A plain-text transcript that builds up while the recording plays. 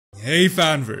Hey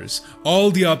fanverse,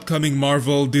 all the upcoming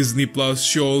Marvel Disney Plus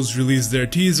shows release their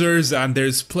teasers and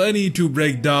there's plenty to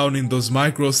break down in those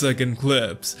microsecond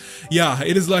clips. Yeah,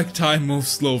 it is like time moves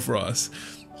slow for us.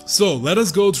 So let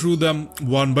us go through them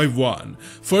one by one.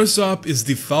 First up is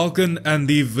the Falcon and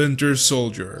the Winter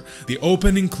Soldier. The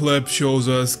opening clip shows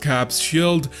us Cap's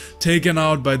shield taken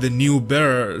out by the new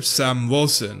bearer, Sam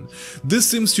Wilson. This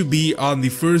seems to be on the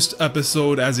first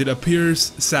episode, as it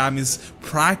appears Sam is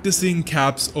practicing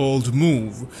Cap's old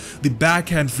move, the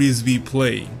backhand frisbee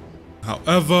play.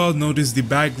 However, notice the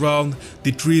background,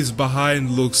 the trees behind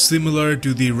look similar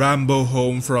to the Rambo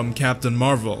home from Captain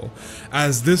Marvel.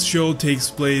 As this show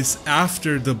takes place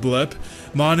after the blip,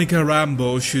 Monica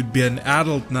Rambeau should be an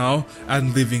adult now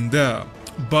and living there.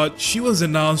 But she was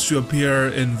announced to appear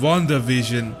in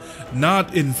WandaVision,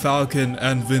 not in Falcon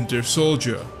and Winter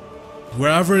Soldier.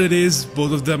 Wherever it is,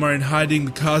 both of them are in hiding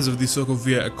because of the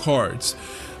Sokovia Accords.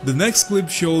 The next clip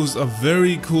shows a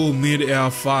very cool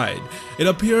mid-air fight. It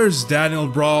appears Daniel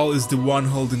Brawl is the one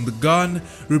holding the gun,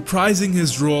 reprising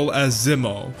his role as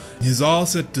Zemo. He's all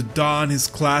set to don his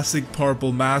classic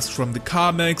purple mask from the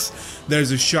comics. There's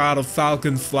a shot of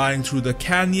Falcon flying through the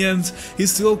canyons. He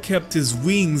still kept his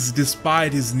wings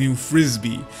despite his new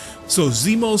frisbee. So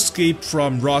Zemo escaped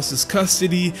from Ross's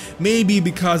custody, maybe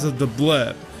because of the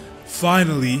blip.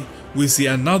 Finally, we see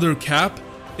another Cap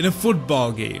in a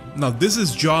football game. Now this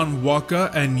is John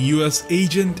Walker, an US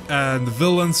agent and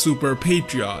villain super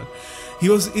patriot. He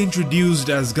was introduced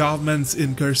as government's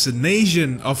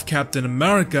impersonation of Captain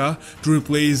America to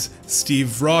replace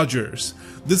Steve Rogers.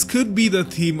 This could be the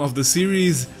theme of the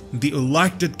series, the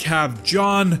elected Cap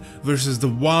John versus the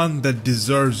one that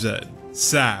deserves it,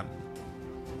 Sam.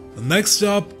 Next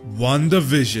up,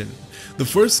 WandaVision. The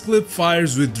first clip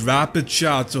fires with rapid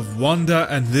shots of Wanda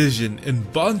and Vision in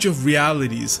bunch of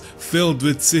realities filled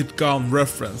with sitcom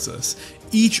references.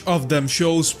 Each of them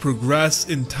shows progress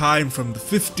in time from the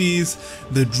 50s,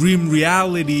 the dream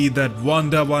reality that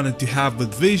Wanda wanted to have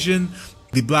with Vision.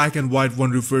 The black and white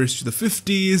one refers to the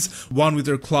 50s, one with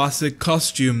her classic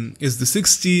costume is the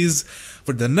 60s.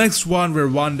 For the next one, where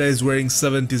Wanda is wearing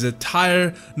 70s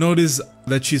attire, notice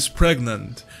that she's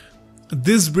pregnant.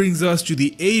 This brings us to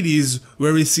the 80s,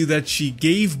 where we see that she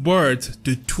gave birth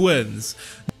to twins.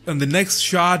 In the next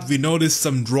shot, we notice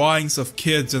some drawings of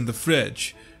kids in the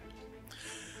fridge.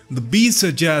 The B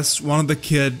suggests one of the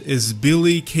kid is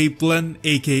Billy Kaplan,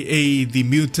 aka the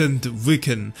mutant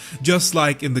Wiccan, just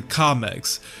like in the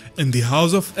comics. In the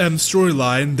House of M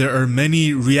storyline, there are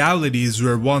many realities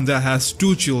where Wanda has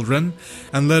two children,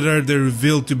 and later they're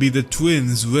revealed to be the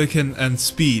twins Wiccan and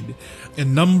Speed. A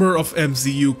number of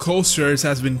MCU co-stars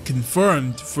has been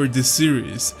confirmed for this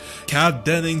series. Kat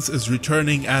Dennings is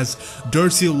returning as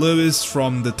Darcy Lewis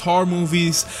from the Thor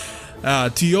movies.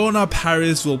 Tiona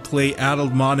Paris will play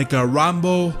adult Monica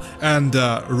Rambeau, and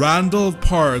Randall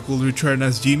Park will return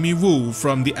as Jimmy Woo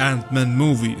from the Ant-Man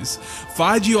movies.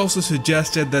 Feige also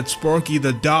suggested that Sparky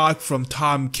the dog from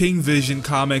Tom King Vision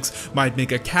comics might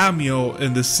make a cameo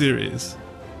in the series.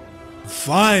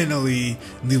 Finally,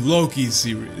 the Loki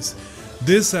series.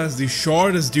 This has the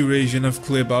shortest duration of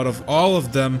clip out of all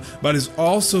of them, but is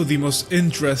also the most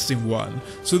interesting one.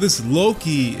 So this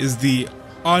Loki is the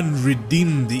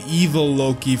unredeemed, the evil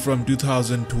Loki from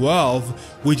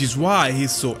 2012, which is why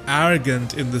he's so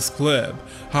arrogant in this clip.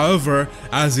 However,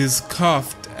 as he's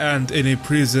cuffed and in a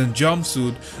prison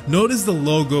jumpsuit, notice the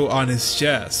logo on his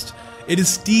chest. It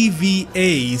is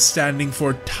TVA, standing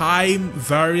for Time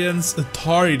Variance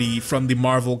Authority from the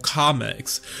Marvel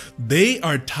Comics. They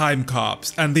are time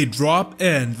cops and they drop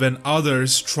in when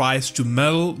others tries to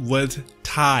meddle with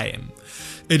time.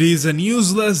 It is an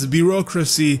useless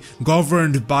bureaucracy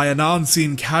governed by an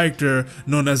unseen character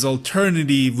known as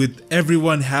Alternity, with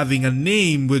everyone having a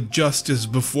name with justice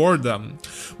before them.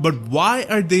 But why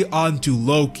are they on to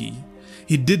Loki?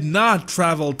 He did not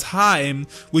travel time,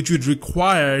 which would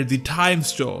require the time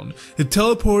stone. He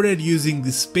teleported using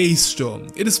the space stone.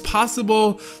 It is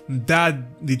possible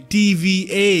that the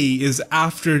TVA is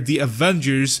after the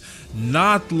Avengers,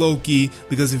 not Loki,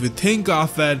 because if you think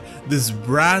of it, this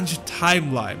branch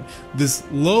timeline, this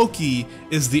Loki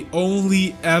is the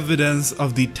only evidence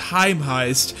of the time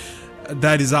heist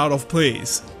that is out of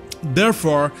place.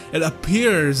 Therefore, it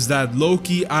appears that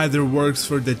Loki either works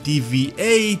for the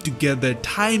TVA to get their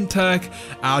time tech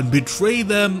and betray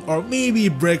them, or maybe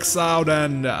breaks out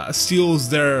and steals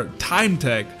their time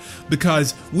tech,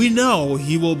 because we know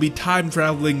he will be time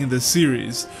traveling in the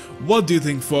series. What do you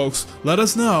think, folks? Let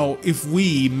us know if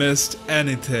we missed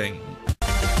anything.